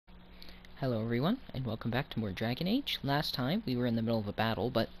Hello everyone, and welcome back to more Dragon Age. Last time, we were in the middle of a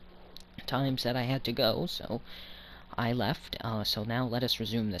battle, but time said I had to go, so I left. So now let us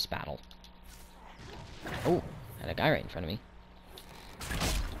resume this battle. Oh, had a guy right in front of me.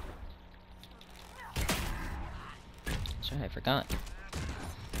 Sorry, I forgot.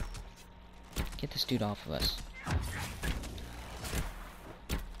 Get this dude off of us.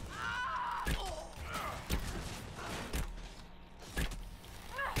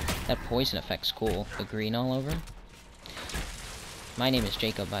 That poison effect's cool. The green all over. My name is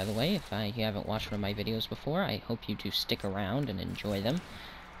Jacob, by the way. If you haven't watched one of my videos before, I hope you do stick around and enjoy them.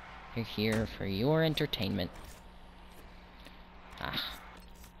 You're here for your entertainment. Let's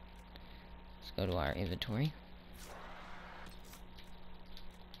go to our inventory.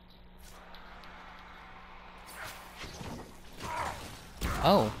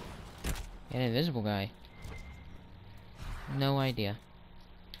 Oh! An invisible guy. No idea.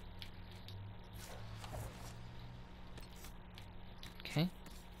 Okay.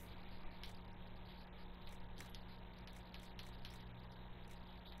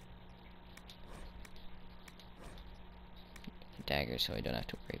 Dagger, so I don't have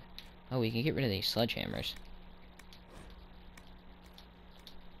to worry. Oh, we can get rid of these sledgehammers.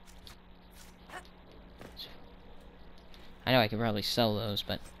 I know I could probably sell those,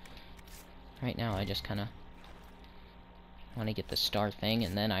 but right now I just kind of want to get the star thing,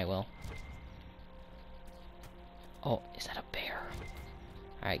 and then I will. Oh, is that a bear?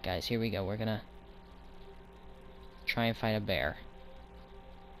 Alright, guys, here we go. We're gonna try and fight a bear.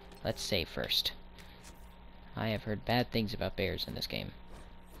 Let's save first. I have heard bad things about bears in this game.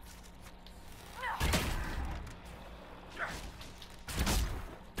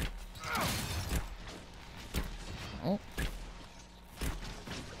 Oh.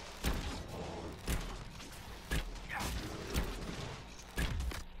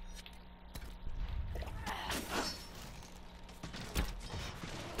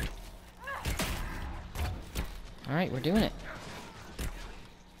 Alright, we're doing it.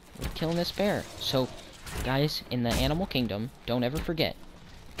 We're killing this bear. So, guys, in the animal kingdom, don't ever forget,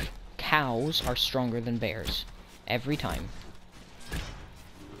 cows are stronger than bears. Every time.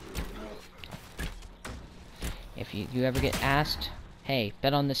 If you ever get asked, hey,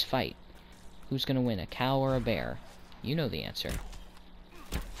 bet on this fight, who's gonna win, a cow or a bear? You know the answer.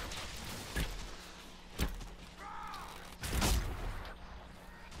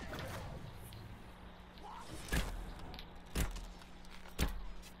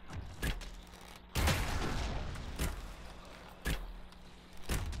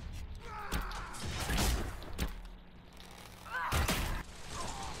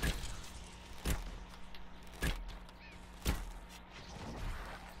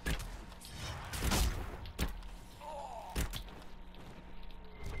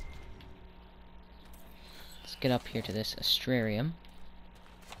 Get up here to this astrarium,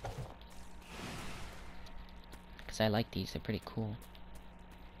 because I like these. They're pretty cool.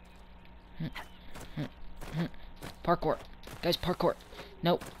 Parkour, guys, parkour.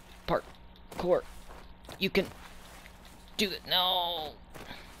 No, parkour. You can do it. No. All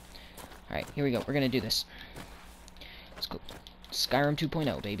right, here we go. We're gonna do this. Let's go. Skyrim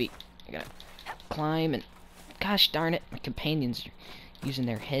 2.0, baby. I gotta climb and, gosh darn it, my companions are using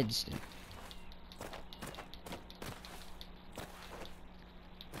their heads to.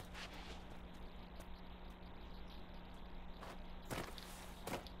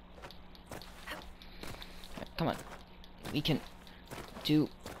 Come on. We can do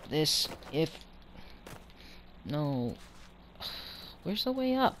this if... No. Where's the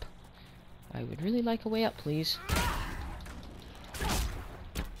way up? I would really like a way up, please.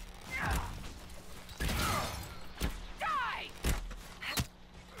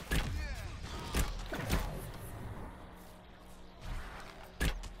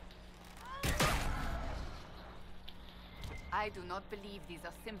 I do not believe these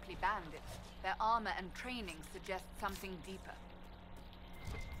are simply bandits. Their armor and training suggest something deeper.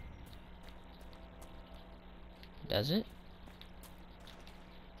 Does it?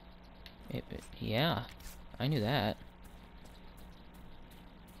 Yeah, I knew that.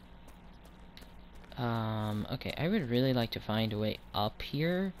 Okay, I would really like to find a way up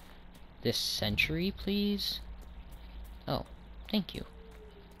here this century, please. Oh, thank you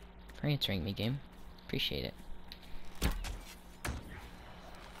for answering me, game. Appreciate it.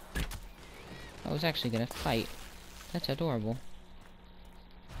 I was actually gonna fight. That's adorable.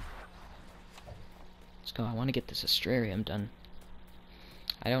 Let's go. I want to get this astrarium done.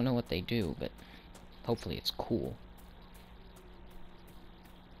 I don't know what they do, but hopefully it's cool.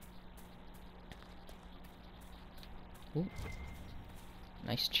 Ooh.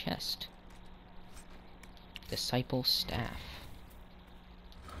 Nice chest. Disciple staff.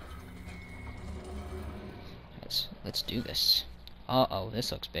 Let's do this. Uh-oh,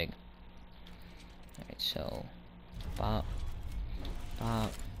 this looks big. Alright, so... Bop.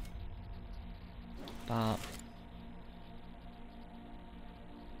 Bop. Bop.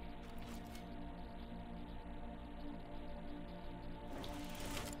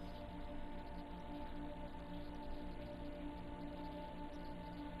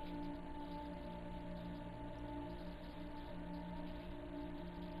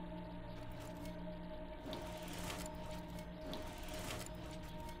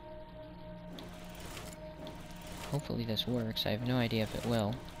 Hopefully this works. I have no idea if it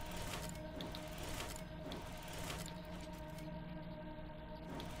will.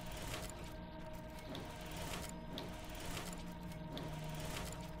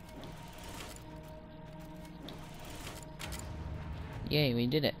 Yay, we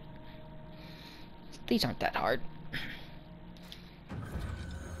did it. These aren't that hard.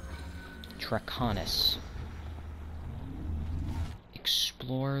 Draconis.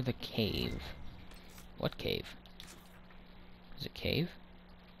 Explore the cave. What cave? Is it cave?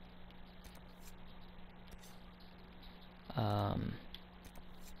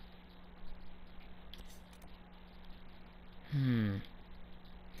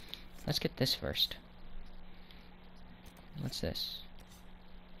 Let's get this first. What's this?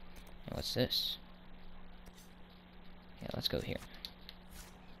 And what's this? Yeah, let's go here.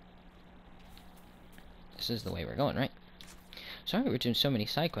 This is the way we're going, right? Sorry we're doing so many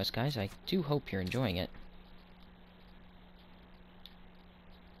side quests, guys. I do hope you're enjoying it.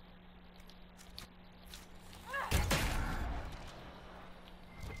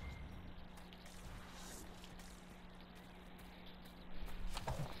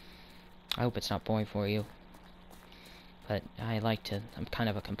 I hope it's not boring for you. But I'm kind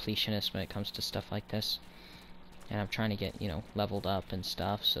of a completionist when it comes to stuff like this. And I'm trying to get, you know, leveled up and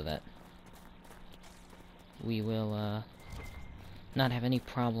stuff so that we will, not have any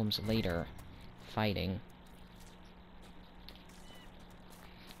problems later fighting.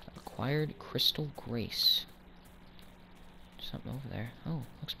 Acquired Crystal Grace. Something over there. Oh,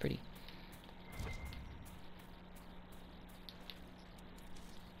 looks pretty.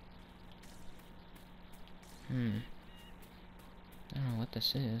 I don't know what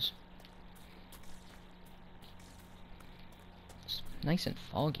this is. It's nice and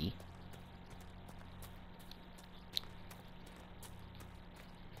foggy.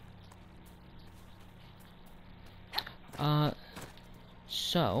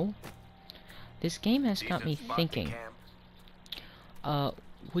 So this game has got me thinking.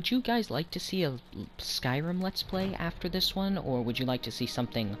 Would you guys like to see a Skyrim Let's Play after this one, or would you like to see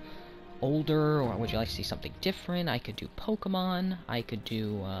something older, or would you like to see something different? I could do Pokemon, I could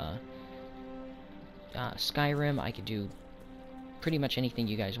do Skyrim, I could do pretty much anything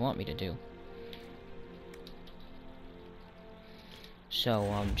you guys want me to do.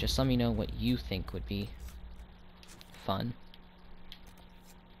 So, just let me know what you think would be fun.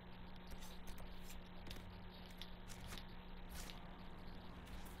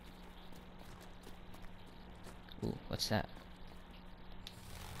 Ooh, what's that?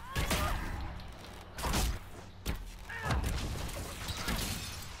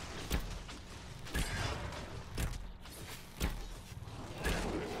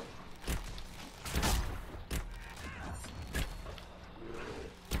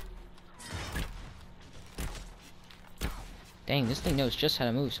 Dang, this thing knows just how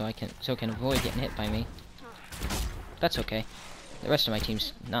to move so it can avoid getting hit by me. That's okay. The rest of my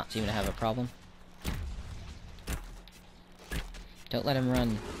team's not seeming to have a problem. Don't let him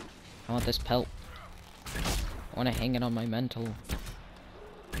run. I want this pelt. I want to hang it on my mantle.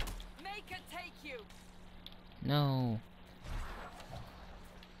 Make it take you. No.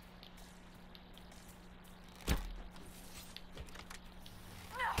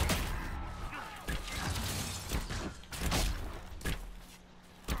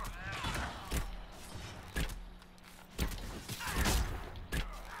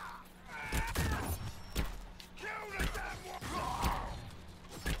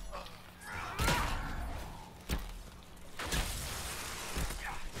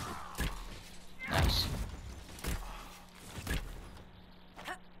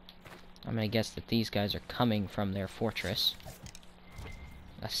 I'm gonna guess that these guys are coming from their fortress.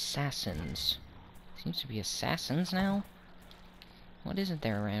 Assassins. Seems to be assassins now? What isn't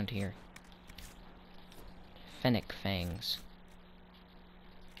there around here? Fennec fangs.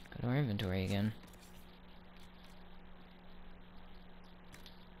 Go to our inventory again.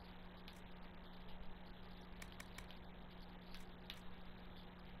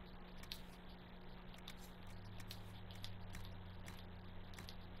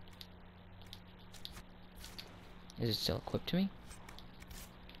 Is it still equipped to me?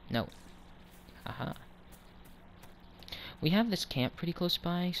 No. Aha. We have this camp pretty close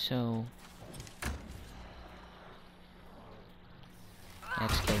by, so...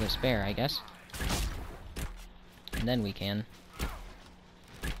 let's kill this bear, I guess. And then we can...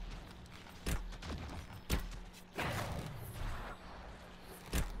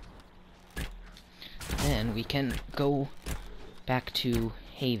 then we can go back to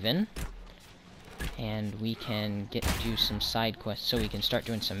Haven. And we can do some side quests, so we can start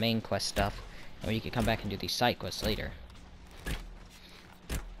doing some main quest stuff. And we can come back and do these side quests later.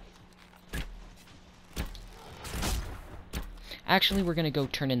 Actually, we're gonna go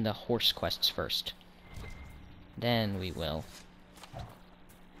turn in the horse quests first. Then we will.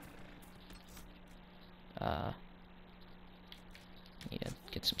 Need to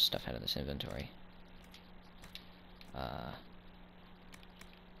get some stuff out of this inventory.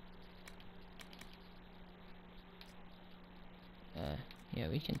 Yeah,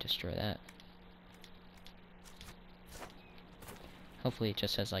 we can destroy that. Hopefully it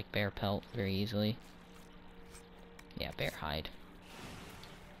just has, like, bear pelt very easily. Yeah, bear hide.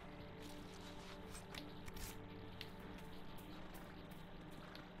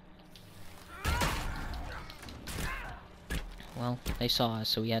 Well, they saw us,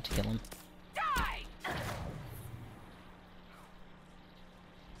 so we had to kill them.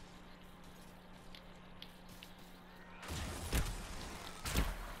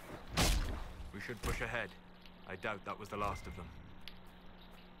 We should push ahead. I doubt that was the last of them.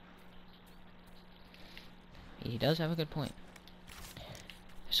 He does have a good point.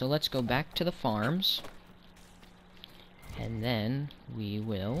 So let's go back to the farms. And then we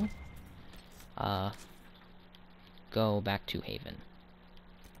will go back to Haven.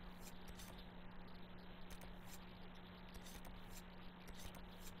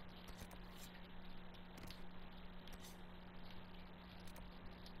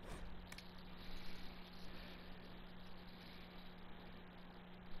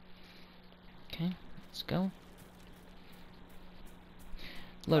 Okay, let's go.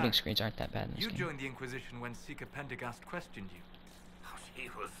 Loading screens aren't that bad in this You game. joined the Inquisition when Seeker Pendergast questioned you. Oh, she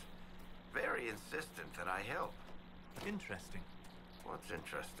was very insistent that I help. Interesting. What's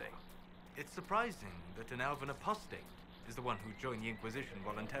interesting? It's surprising that an elven apostate is the one who joined the Inquisition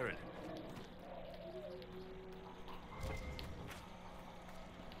voluntarily.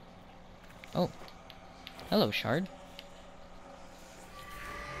 Oh. Hello, Shard.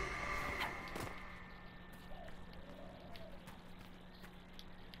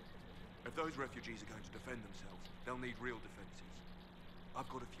 If those refugees are going to defend themselves, they'll need real defenses. I've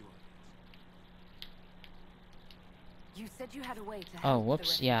got a few ideas. You said you had a way to Oh, help the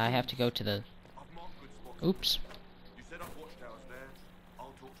whoops. Yeah, I have to go to the... I've marked good spots. Oops. You set up watchtowers there.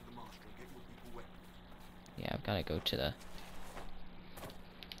 I'll talk to the master and get your people weapons. Yeah, I've got to go to the...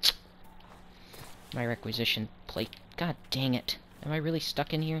 my requisition plate. God dang it. Am I really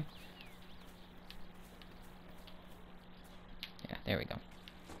stuck in here? Yeah, there we go.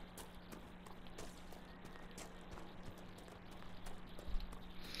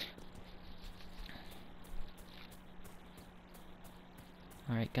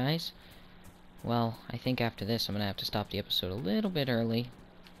 Alright, guys. Well, I think after this I'm going to have to stop the episode a little bit early.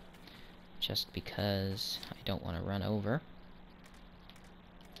 Just because I don't want to run over.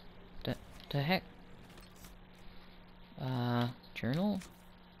 The heck? Journal?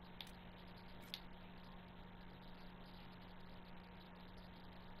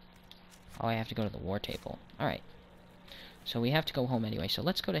 Oh, I have to go to the war table. Alright. So we have to go home anyway, so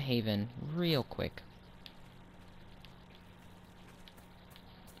let's go to Haven real quick.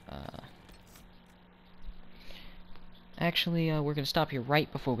 Actually, we're going to stop here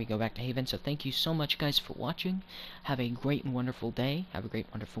right before we go back to Haven, so thank you so much, guys, for watching. Have a great and wonderful day, have a great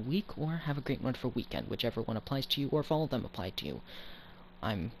wonderful week, or have a great wonderful weekend, whichever one applies to you, or if all of them apply to you.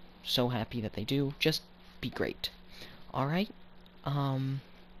 I'm so happy that they do. Just be great. Alright?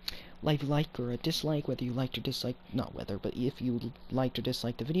 Leave a like or a dislike, whether you liked or disliked, not whether, but if you liked or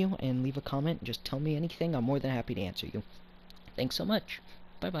disliked the video, and leave a comment, just tell me anything, I'm more than happy to answer you. Thanks so much.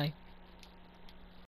 Bye-bye.